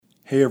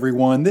Hey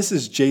everyone, this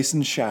is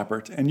Jason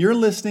Schappert, and you're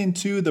listening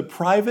to the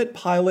Private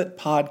Pilot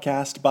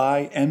Podcast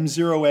by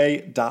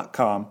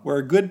M0A.com, where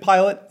a good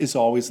pilot is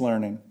always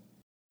learning.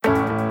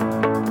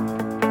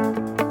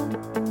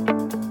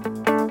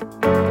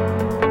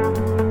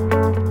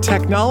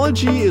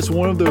 Technology is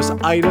one of those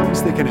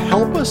items that can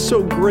help us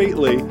so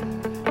greatly,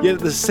 yet at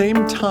the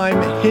same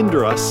time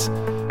hinder us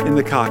in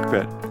the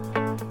cockpit.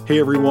 Hey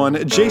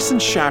everyone, Jason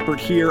Schappert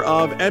here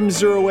of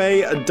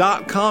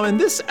M0A.com, and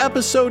this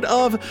episode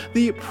of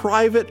the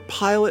Private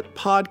Pilot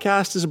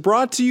Podcast is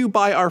brought to you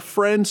by our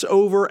friends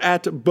over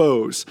at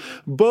Bose.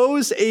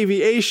 Bose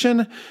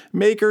Aviation,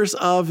 makers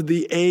of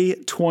the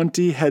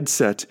A20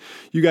 headset.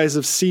 You guys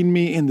have seen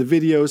me in the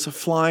videos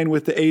flying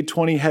with the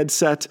A20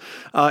 headset.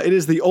 It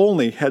is the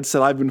only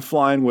headset I've been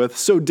flying with,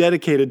 so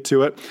dedicated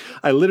to it.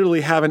 I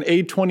literally have an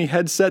A20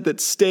 headset that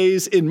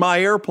stays in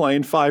my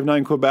airplane,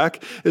 59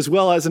 Quebec, as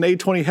well as an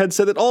A20 headset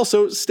that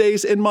also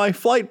stays in my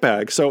flight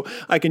bag. So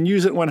I can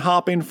use it when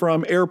hopping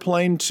from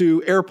airplane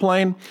to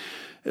airplane,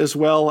 as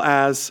well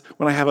as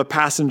when I have a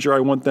passenger,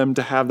 I want them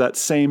to have that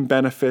same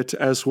benefit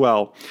as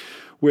well.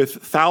 With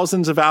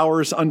thousands of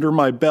hours under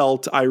my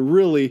belt, I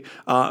really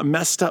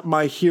messed up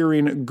my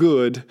hearing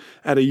good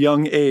at a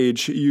young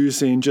age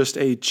using just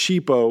a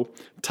cheapo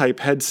type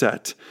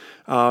headset.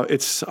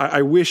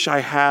 I wish I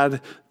had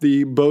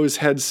the Bose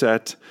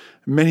headset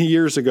many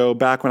years ago,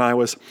 back when I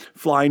was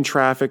flying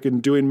traffic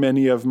and doing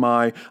many of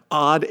my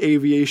odd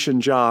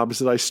aviation jobs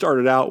that I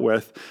started out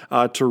with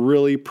to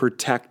really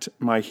protect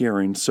my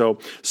hearing. So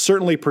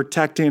certainly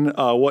protecting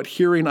what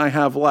hearing I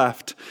have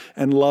left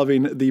and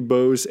loving the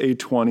Bose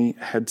A20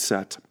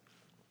 headset.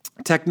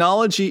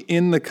 Technology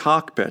in the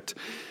cockpit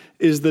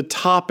is the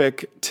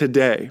topic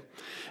today.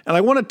 And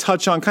I want to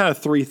touch on kind of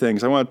three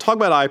things. I want to talk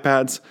about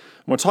iPads,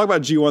 I want to talk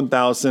about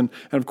G1000, and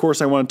of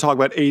course I want to talk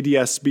about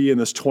ADS-B and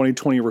this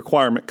 2020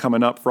 requirement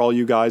coming up for all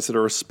you guys that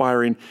are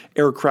aspiring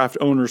aircraft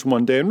owners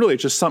one day. And really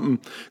it's just something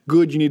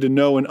good you need to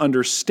know and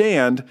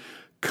understand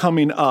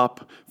coming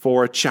up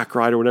for a check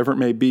ride or whatever it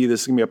may be.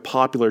 This is going to be a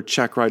popular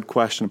check ride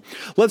question.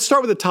 Let's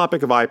start with the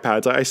topic of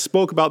iPads. I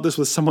spoke about this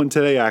with someone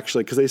today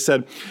actually, because they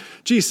said,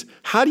 geez,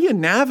 how do you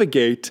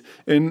navigate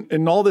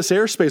in all this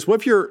airspace? What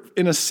if you're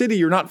in a city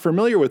you're not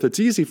familiar with? It's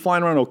easy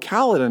flying around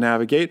Ocala to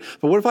navigate,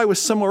 but what if I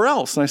was somewhere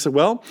else? And I said,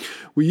 well,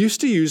 we used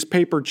to use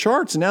paper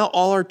charts, and now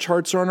all our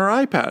charts are on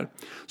our iPad.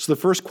 So the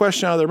first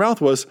question out of their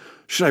mouth was,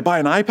 should I buy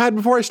an iPad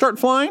before I start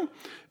flying?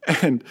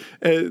 And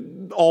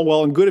all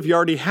well and good if you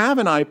already have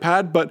an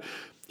iPad, but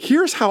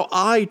here's how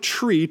I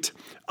treat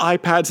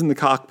iPads in the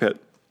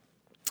cockpit.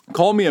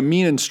 Call me a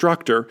mean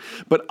instructor,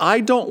 but I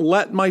don't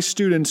let my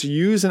students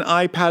use an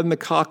iPad in the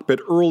cockpit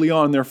early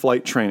on in their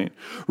flight training.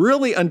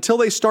 Really, until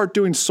they start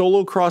doing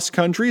solo cross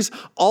countries,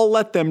 I'll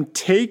let them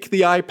take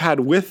the iPad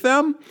with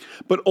them,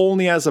 but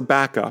only as a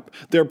backup.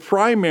 Their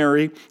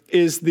primary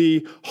is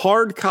the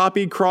hard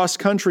copy cross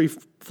country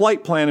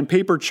flight plan and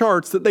paper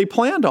charts that they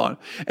planned on.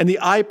 And the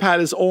iPad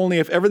is only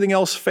if everything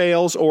else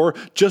fails or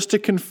just to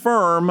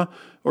confirm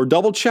or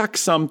double check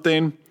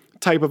something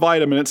type of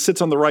item, and it sits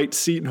on the right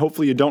seat, and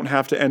hopefully you don't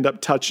have to end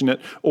up touching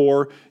it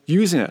or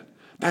using it.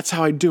 That's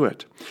how I do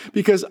it.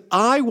 Because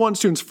I want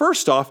students,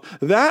 first off,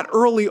 that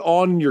early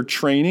on in your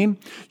training,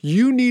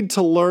 you need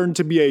to learn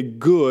to be a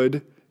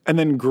good and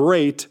then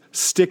great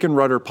stick and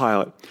rudder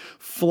pilot.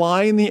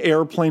 Flying the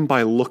airplane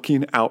by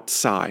looking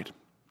outside.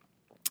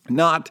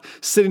 Not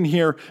sitting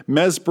here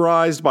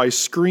mesmerized by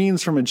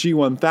screens from a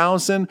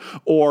G1000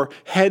 or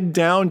head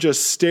down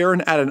just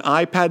staring at an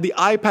iPad. The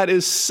iPad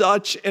is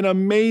such an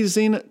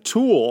amazing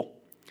tool,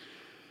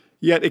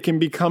 yet it can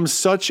become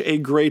such a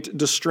great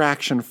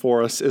distraction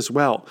for us as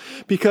well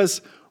because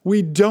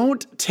we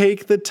don't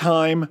take the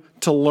time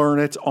to learn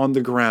it on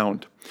the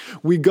ground.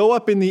 We go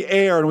up in the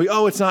air and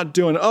it's not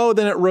doing,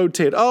 then it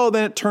rotated,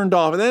 then it turned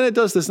off, and then it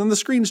does this, and the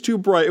screen's too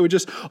bright. It would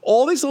just,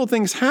 all these little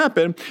things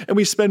happen, and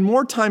we spend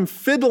more time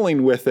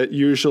fiddling with it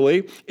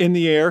usually in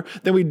the air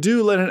than we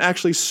do letting it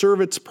actually serve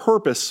its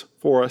purpose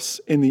for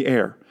us in the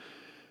air.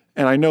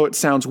 And I know it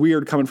sounds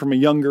weird coming from a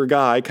younger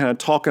guy kind of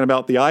talking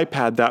about the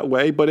iPad that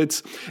way, but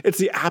it's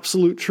the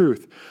absolute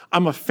truth.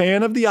 I'm a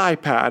fan of the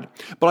iPad,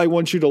 but I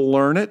want you to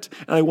learn it,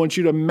 and I want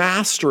you to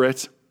master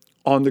it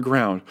on the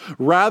ground,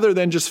 rather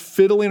than just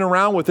fiddling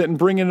around with it and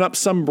bringing up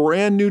some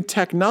brand new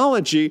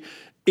technology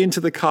into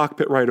the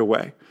cockpit right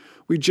away.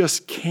 We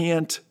just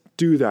can't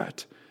do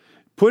that.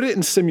 Put it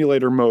in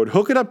simulator mode,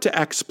 hook it up to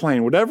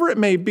X-Plane, whatever it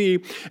may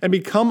be, and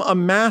become a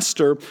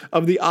master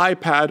of the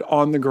iPad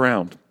on the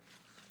ground.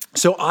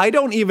 So I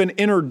don't even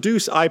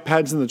introduce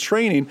iPads in the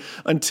training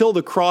until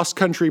the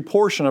cross-country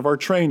portion of our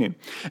training.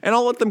 And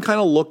I'll let them kind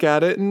of look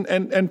at it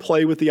and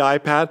play with the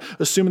iPad,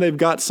 assuming they've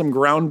got some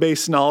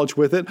ground-based knowledge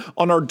with it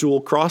on our dual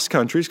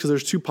cross-countries, because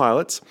there's two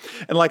pilots.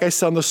 And like I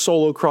said, on the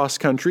solo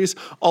cross-countries,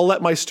 I'll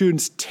let my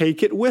students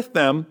take it with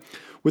them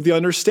with the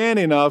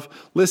understanding of,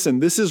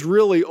 listen, this is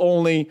really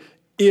only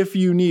if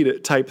you need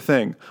it type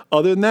thing.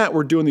 Other than that,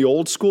 we're doing the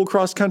old school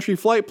cross-country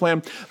flight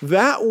plan.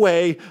 That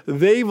way,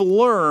 they've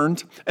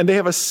learned and they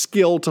have a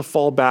skill to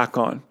fall back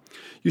on.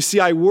 You see,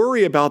 I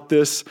worry about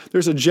this.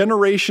 There's a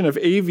generation of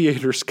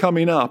aviators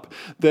coming up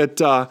that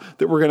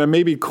we're going to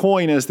maybe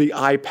coin as the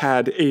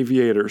iPad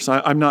aviators.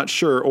 I'm not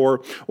sure.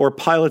 Or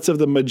pilots of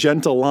the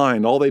magenta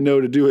line. All they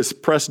know to do is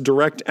press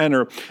direct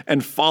enter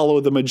and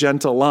follow the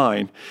magenta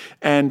line.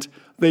 And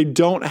they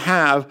don't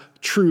have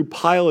true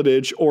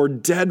pilotage or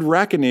dead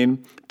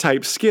reckoning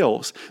type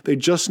skills. They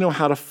just know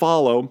how to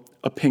follow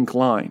a pink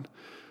line,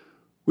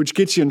 which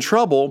gets you in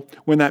trouble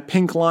when that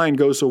pink line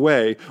goes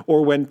away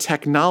or when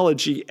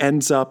technology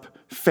ends up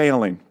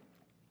failing.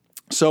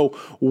 So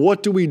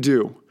what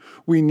do?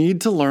 We need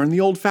to learn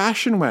the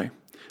old-fashioned way.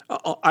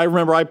 I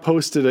remember I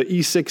posted an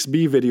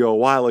E6B video a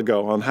while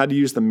ago on how to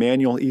use the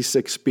manual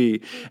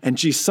E6B. And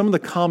geez, some of the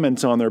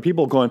comments on there,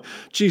 people going,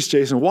 geez,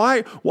 Jason,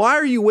 why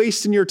are you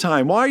wasting your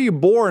time? Why are you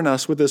boring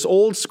us with this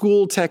old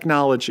school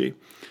technology?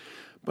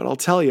 But I'll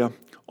tell you,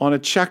 on a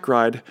check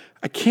ride,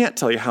 I can't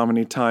tell you how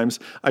many times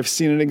I've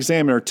seen an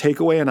examiner take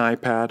away an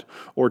iPad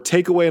or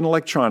take away an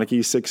electronic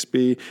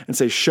E6B and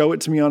say, show it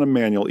to me on a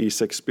manual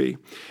E6B.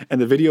 And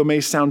the video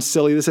may sound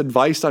silly. This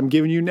advice I'm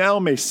giving you now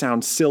may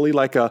sound silly,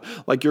 like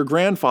your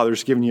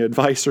grandfather's giving you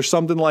advice or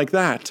something like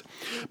that.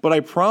 But I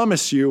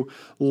promise you,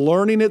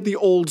 learning it the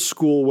old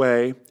school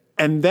way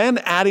and then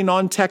adding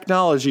on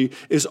technology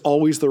is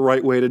always the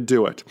right way to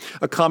do it.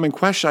 A common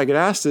question I get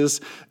asked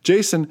is,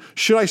 Jason,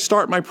 should I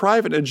start my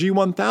private in a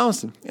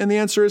G1000? And the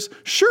answer is,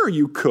 sure,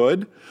 you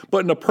could.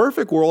 But in a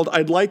perfect world,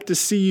 I'd like to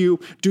see you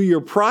do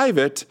your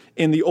private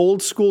in the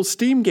old school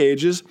steam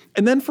gauges.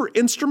 And then for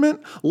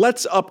instrument,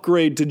 let's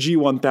upgrade to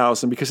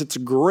G1000 because it's a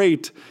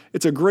great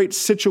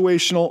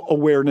situational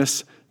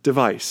awareness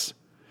device.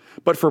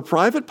 But for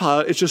private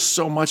pilot, it's just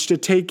so much to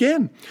take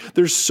in.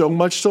 There's so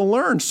much to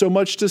learn, so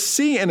much to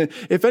see. And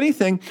if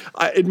anything,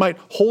 it might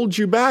hold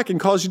you back and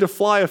cause you to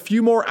fly a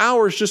few more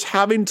hours just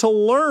having to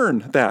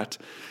learn that.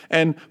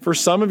 And for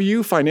some of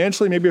you,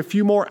 financially, maybe a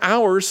few more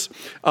hours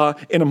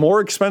in a more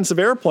expensive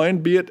airplane,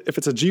 be it if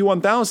it's a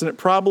G1000, it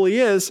probably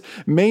is,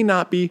 may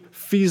not be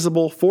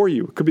feasible for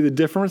you. It could be the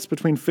difference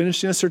between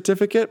finishing a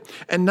certificate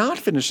and not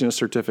finishing a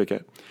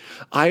certificate.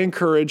 I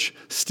encourage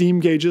steam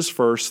gauges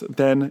first,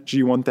 then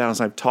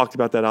G1000. I've talked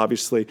about that,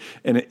 obviously,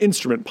 in an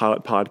instrument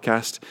pilot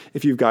podcast,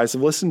 if you guys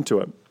have listened to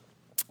it.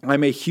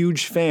 I'm a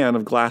huge fan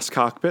of glass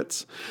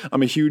cockpits.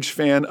 I'm a huge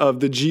fan of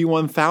the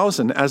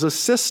G1000 as a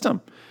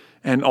system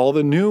and all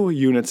the new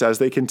units as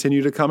they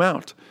continue to come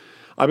out.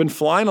 I've been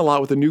flying a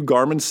lot with the new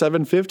Garmin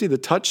 750, the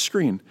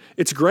touchscreen.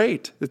 It's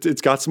great.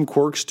 It's got some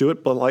quirks to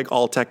it, but like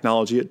all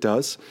technology, it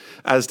does,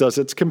 as does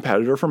its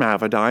competitor from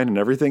Avidyne and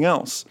everything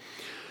else.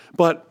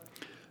 But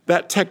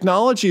that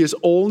technology is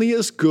only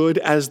as good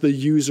as the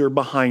user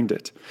behind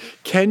it.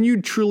 Can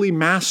you truly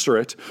master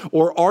it,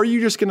 or are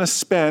you just going to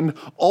spend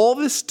all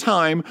this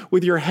time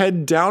with your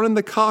head down in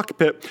the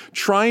cockpit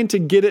trying to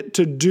get it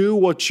to do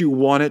what you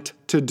want it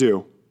to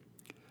do?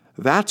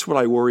 That's what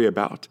I worry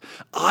about.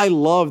 I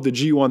love the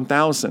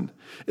G1000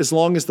 as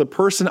long as the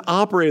person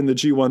operating the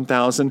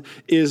G1000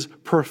 is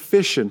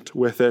proficient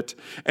with it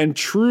and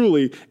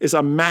truly is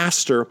a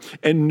master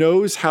and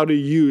knows how to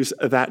use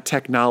that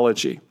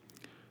technology.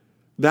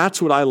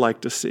 That's what I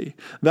like to see.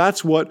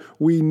 That's what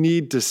we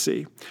need to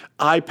see.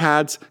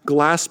 iPads,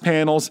 glass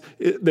panels,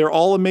 they're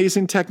all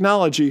amazing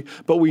technology,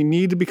 but we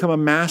need to become a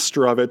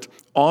master of it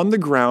on the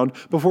ground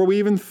before we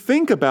even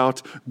think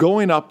about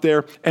going up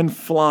there and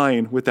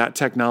flying with that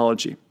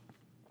technology.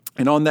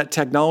 And on that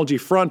technology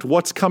front,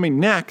 what's coming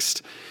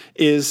next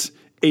is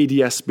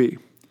ADS-B.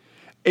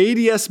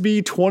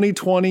 ADS-B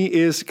 2020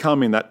 is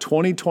coming, that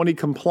 2020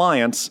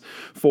 compliance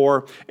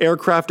for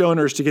aircraft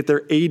owners to get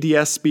their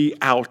ADS-B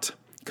out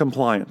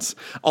compliance.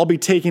 I'll be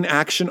taking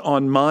action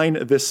on mine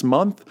this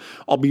month.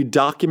 I'll be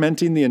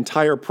documenting the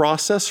entire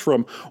process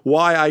from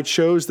why I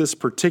chose this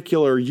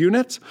particular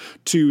unit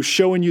to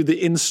showing you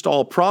the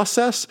install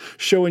process,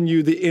 showing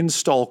you the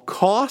install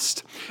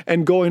cost,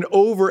 and going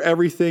over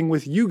everything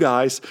with you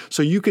guys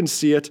so you can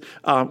see it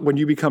when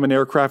you become an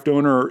aircraft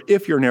owner, or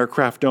if you're an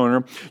aircraft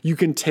owner, you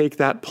can take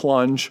that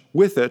plunge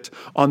with it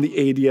on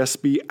the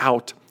ADS-B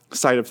out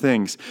side of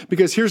things.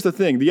 Because here's the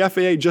thing, the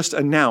FAA just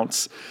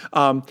announced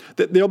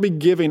that they'll be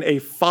giving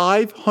a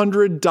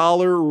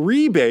 $500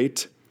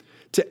 rebate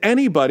to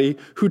anybody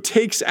who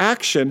takes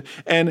action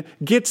and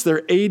gets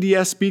their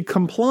ADS-B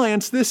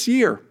compliance this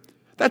year.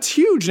 That's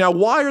huge. Now,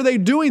 why are they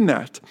doing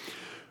that?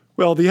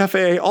 Well, the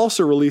FAA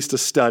also released a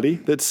study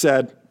that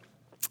said,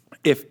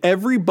 if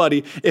every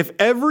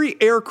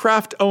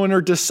aircraft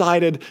owner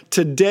decided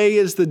today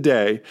is the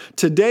day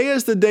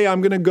I'm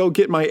going to go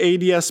get my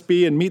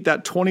ADS-B and meet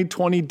that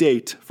 2020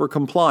 date for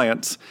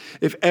compliance,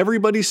 if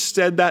everybody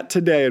said that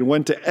today and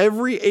went to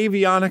every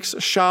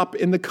avionics shop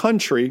in the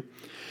country,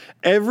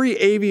 every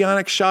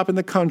avionics shop in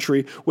the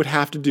country would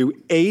have to do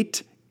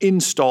 8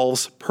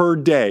 installs per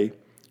day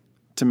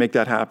to make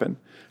that happen.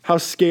 How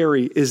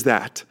scary is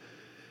that?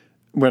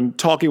 When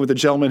talking with a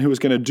gentleman who was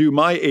going to do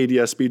my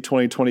ADS-B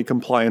 2020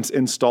 compliance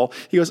install,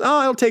 he goes,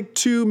 it'll take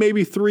 2,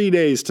 maybe 3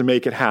 days to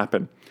make it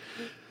happen.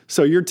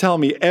 So you're telling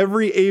me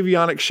every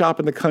avionics shop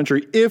in the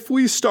country, if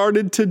we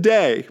started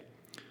today,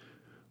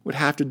 would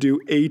have to do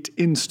 8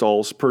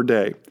 installs per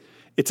day.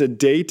 It's a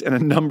date and a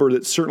number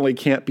that certainly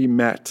can't be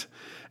met.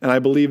 And I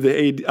believe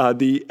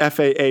the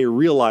FAA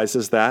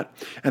realizes that,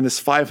 and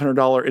this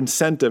 $500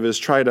 incentive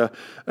is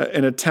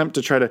an attempt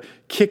to try to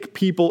kick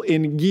people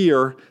in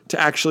gear to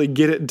actually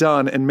get it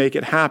done and make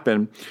it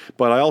happen.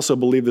 But I also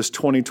believe this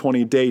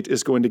 2020 date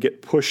is going to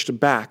get pushed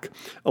back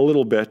a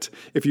little bit,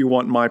 if you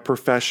want my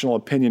professional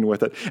opinion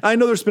with it. I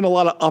know there's been a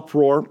lot of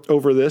uproar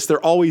over this.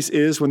 There always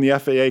is when the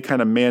FAA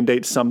kind of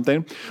mandates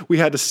something. We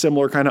had a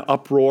similar kind of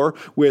uproar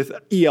with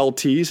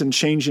ELTs and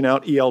changing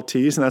out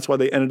ELTs, and that's why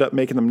they ended up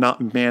making them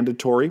not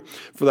mandatory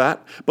for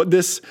that. But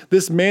this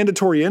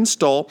mandatory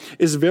install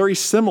is very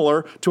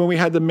similar to when we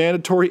had the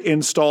mandatory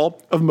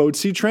install of Mode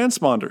C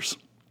transponders.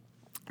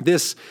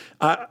 This,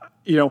 don't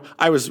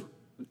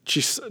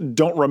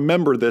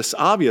remember this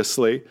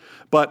obviously,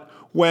 but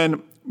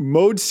when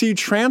Mode C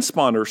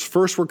transponders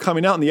first were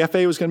coming out and the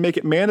FAA was going to make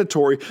it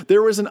mandatory,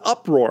 there was an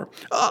uproar.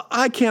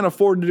 I can't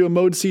afford to do a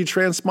Mode C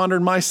transponder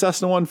in my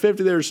Cessna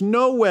 150. There's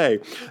no way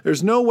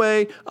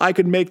I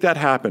could make that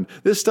happen.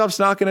 This stuff's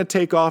not going to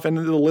take off, and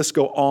the list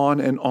go on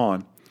and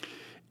on.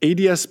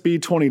 ADS-B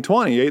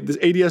 2020, this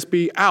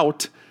ADS-B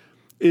out,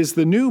 is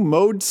the new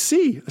Mode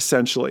C,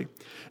 essentially.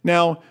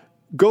 Now,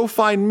 go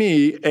find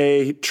me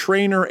a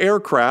trainer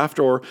aircraft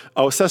or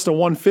a Cessna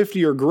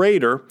 150 or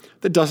greater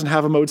that doesn't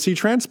have a Mode C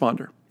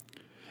transponder.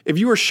 If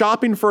you were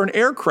shopping for an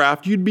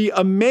aircraft, you'd be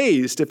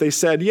amazed if they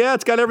said, yeah,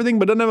 it's got everything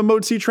but doesn't have a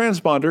Mode C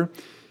transponder.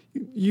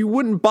 You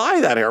wouldn't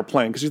buy that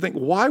airplane because you think,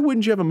 why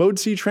wouldn't you have a Mode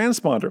C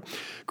transponder?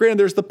 Granted,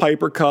 there's the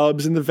Piper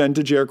Cubs and the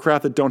vintage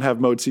aircraft that don't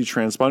have Mode C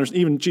transponders.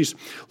 Even,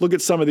 look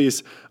at some of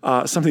these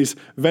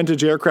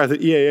vintage aircraft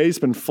that EAA's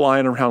been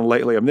flying around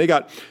lately. I mean, they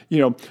got,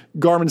 Garmin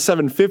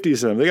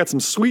 750s in them. They got some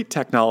sweet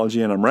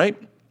technology in them, right?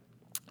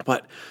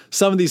 But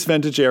some of these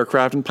vintage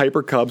aircraft and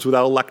Piper Cubs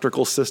without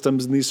electrical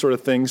systems and these sort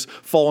of things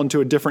fall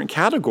into a different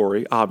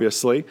category,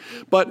 obviously.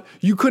 But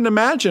you couldn't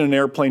imagine an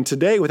airplane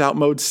today without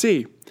Mode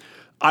C.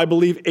 I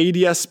believe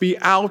ADS-B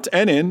out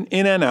and in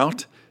and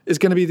out, is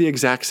going to be the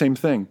exact same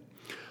thing.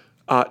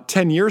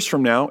 10 years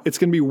from now, it's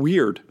going to be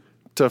weird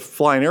to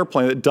fly an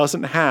airplane that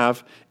doesn't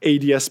have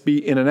ADS-B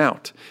in and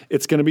out.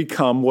 It's going to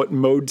become what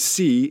Mode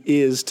C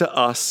is to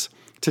us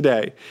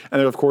today. And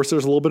then, of course,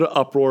 there's a little bit of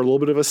uproar, a little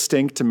bit of a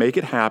stink to make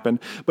it happen,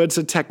 but it's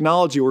a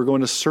technology we're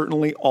going to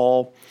certainly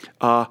all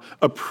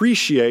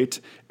appreciate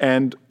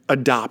and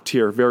adopt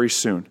here very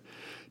soon.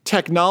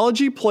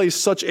 Technology plays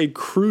such a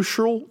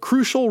crucial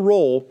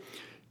role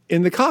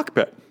in the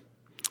cockpit,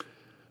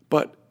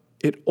 but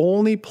it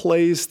only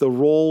plays the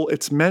role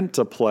it's meant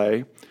to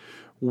play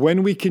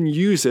when we can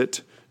use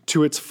it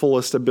to its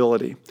fullest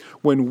ability,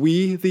 when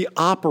we, the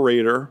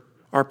operator,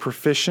 are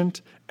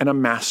proficient and a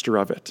master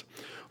of it.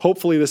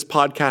 Hopefully this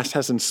podcast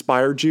has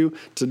inspired you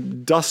to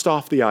dust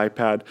off the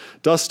iPad,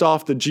 dust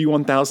off the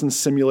G1000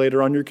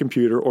 simulator on your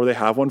computer, or they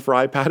have one for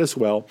iPad as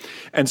well,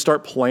 and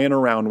start playing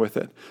around with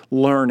it,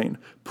 learning,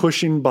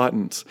 pushing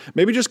buttons.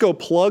 Maybe just go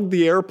plug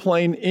the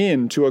airplane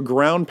into a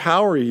ground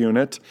power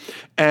unit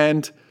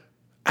and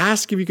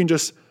ask if you can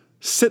just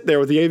sit there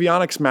with the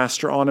avionics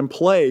master on and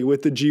play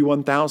with the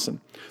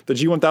G1000. The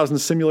G1000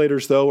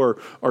 simulators, though,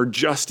 are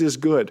just as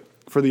good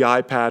for the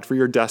iPad, for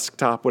your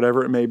desktop,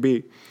 whatever it may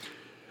be.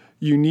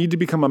 You need to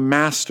become a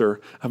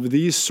master of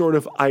these sort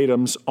of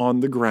items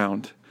on the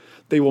ground.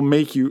 They will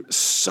make you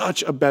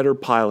such a better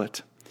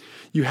pilot.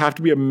 You have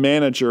to be a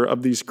manager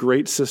of these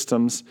great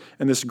systems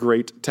and this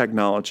great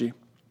technology.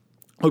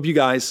 Hope you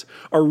guys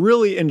are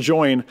really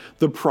enjoying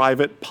the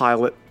Private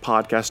Pilot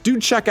Podcast. Do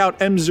check out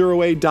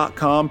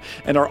m0a.com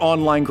and our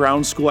online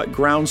ground school at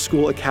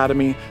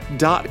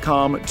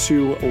groundschoolacademy.com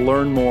to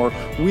learn more.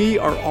 We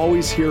are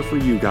always here for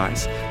you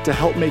guys to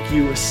help make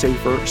you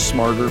safer,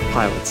 smarter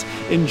pilots.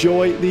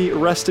 Enjoy the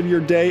rest of your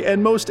day,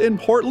 and most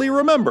importantly,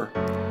 remember,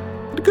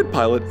 a good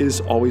pilot is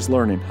always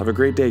learning. Have a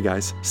great day,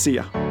 guys. See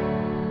ya.